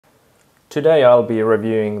Today I'll be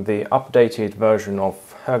reviewing the updated version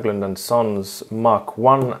of Höglund Sons Mark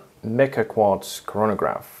I Mecha-Quartz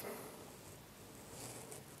Chronograph.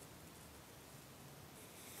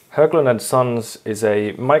 Höglund Sons is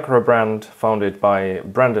a micro-brand founded by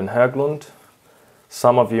Brandon Höglund.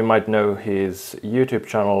 Some of you might know his YouTube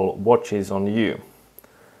channel Watches on You.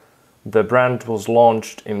 The brand was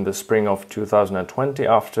launched in the spring of 2020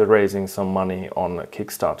 after raising some money on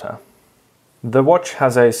Kickstarter. The watch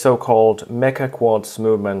has a so-called Mecha-Quartz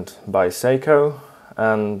movement by Seiko,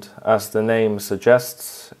 and as the name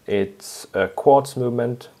suggests, it's a quartz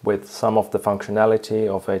movement with some of the functionality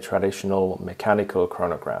of a traditional mechanical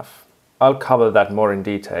chronograph. I'll cover that more in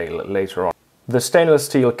detail later on. The stainless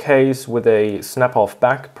steel case with a snap-off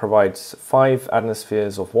back provides 5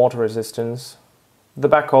 atmospheres of water resistance. The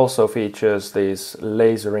back also features these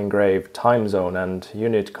laser engraved time zone and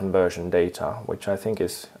unit conversion data, which I think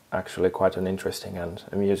is actually quite an interesting and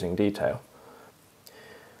amusing detail.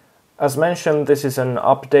 As mentioned, this is an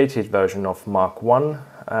updated version of Mark I,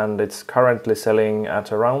 and it's currently selling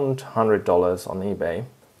at around $100 on eBay.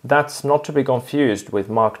 That's not to be confused with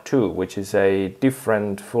Mark II, which is a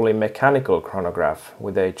different, fully mechanical chronograph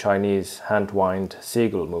with a Chinese hand-wind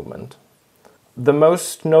seagull movement. The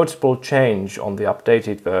most notable change on the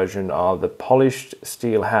updated version are the polished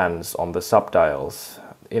steel hands on the subdials.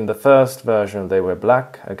 In the first version they were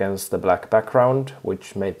black against the black background,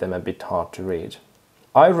 which made them a bit hard to read.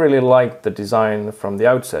 I really liked the design from the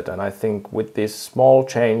outset, and I think with this small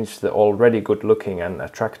change the already good looking and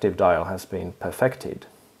attractive dial has been perfected.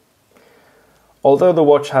 Although the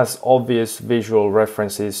watch has obvious visual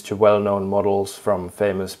references to well-known models from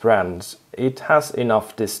famous brands, it has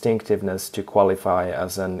enough distinctiveness to qualify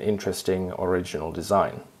as an interesting original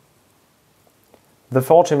design. The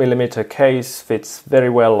 40mm case fits very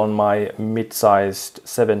well on my mid-sized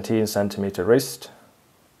 17 cm wrist.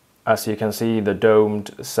 As you can see, the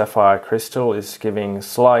domed sapphire crystal is giving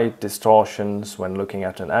slight distortions when looking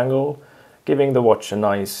at an angle, giving the watch a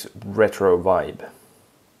nice retro vibe.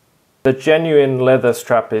 The genuine leather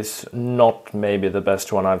strap is not maybe the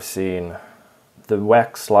best one I've seen. The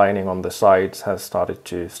wax lining on the sides has started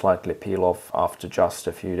to slightly peel off after just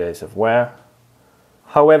a few days of wear.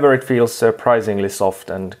 However, it feels surprisingly soft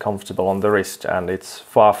and comfortable on the wrist, and it's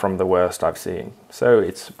far from the worst I've seen, so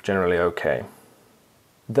it's generally okay.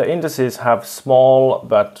 The indices have small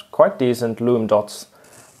but quite decent lume dots,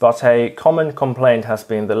 but a common complaint has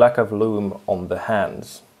been the lack of lume on the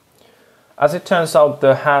hands. As it turns out,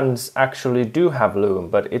 the hands actually do have lume,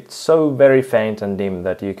 but it's so very faint and dim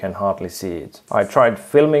that you can hardly see it. I tried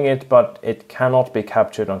filming it, but it cannot be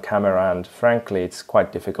captured on camera, and frankly it's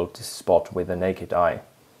quite difficult to spot with the naked eye.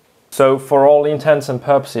 So for all intents and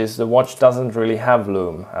purposes, the watch doesn't really have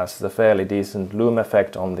lume, as the fairly decent lume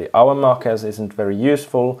effect on the hour markers isn't very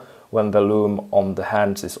useful when the lume on the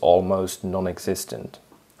hands is almost non-existent.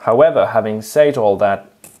 However, having said all that,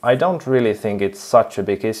 I don't really think it's such a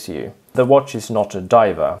big issue. The watch is not a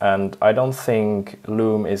diver, and I don't think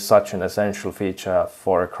lume is such an essential feature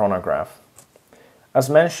for a chronograph. As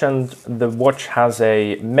mentioned, the watch has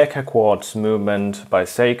a Mecha-Quartz movement by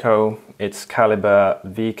Seiko, its caliber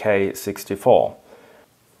VK64.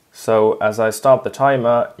 So as I start the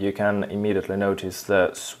timer, you can immediately notice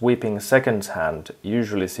the sweeping seconds hand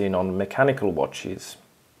usually seen on mechanical watches.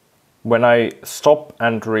 When I stop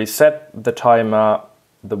and reset the timer,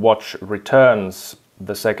 the watch returns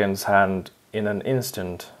the seconds hand in an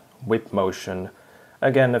instant whip motion,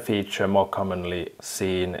 again a feature more commonly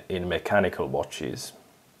seen in mechanical watches.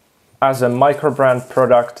 As a micro-brand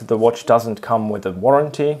product, the watch doesn't come with a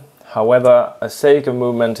warranty. However, a Seiko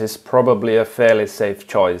movement is probably a fairly safe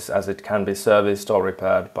choice, as it can be serviced or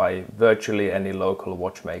repaired by virtually any local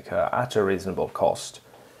watchmaker at a reasonable cost.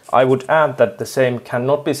 I would add that the same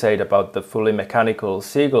cannot be said about the fully mechanical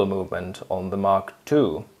seagull movement on the Mark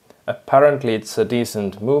II. Apparently it's a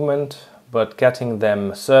decent movement, but getting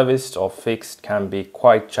them serviced or fixed can be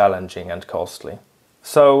quite challenging and costly.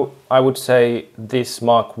 So I would say this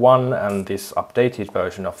Mark I and this updated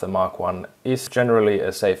version of the Mark I is generally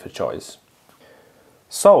a safer choice.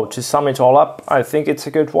 So to sum it all up, I think it's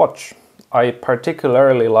a good watch. I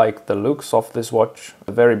particularly like the looks of this watch,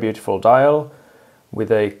 a very beautiful dial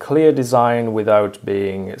with a clear design without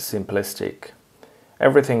being simplistic.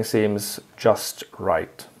 Everything seems just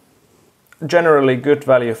right. Generally good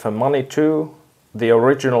value for money too. The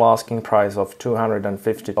original asking price of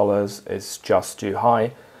 $250 is just too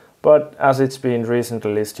high, but as it's been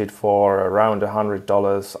recently listed for around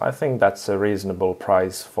 $100, I think that's a reasonable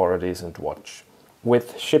price for a decent watch.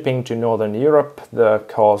 With shipping to Northern Europe, the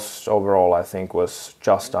cost overall I think was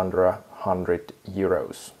just under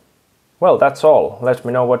 €100. Well, that's all. Let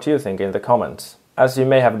me know what you think in the comments. As you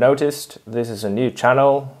may have noticed, this is a new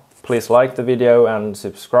channel. Please like the video and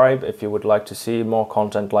subscribe if you would like to see more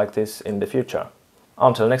content like this in the future.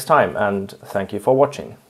 Until next time, and thank you for watching.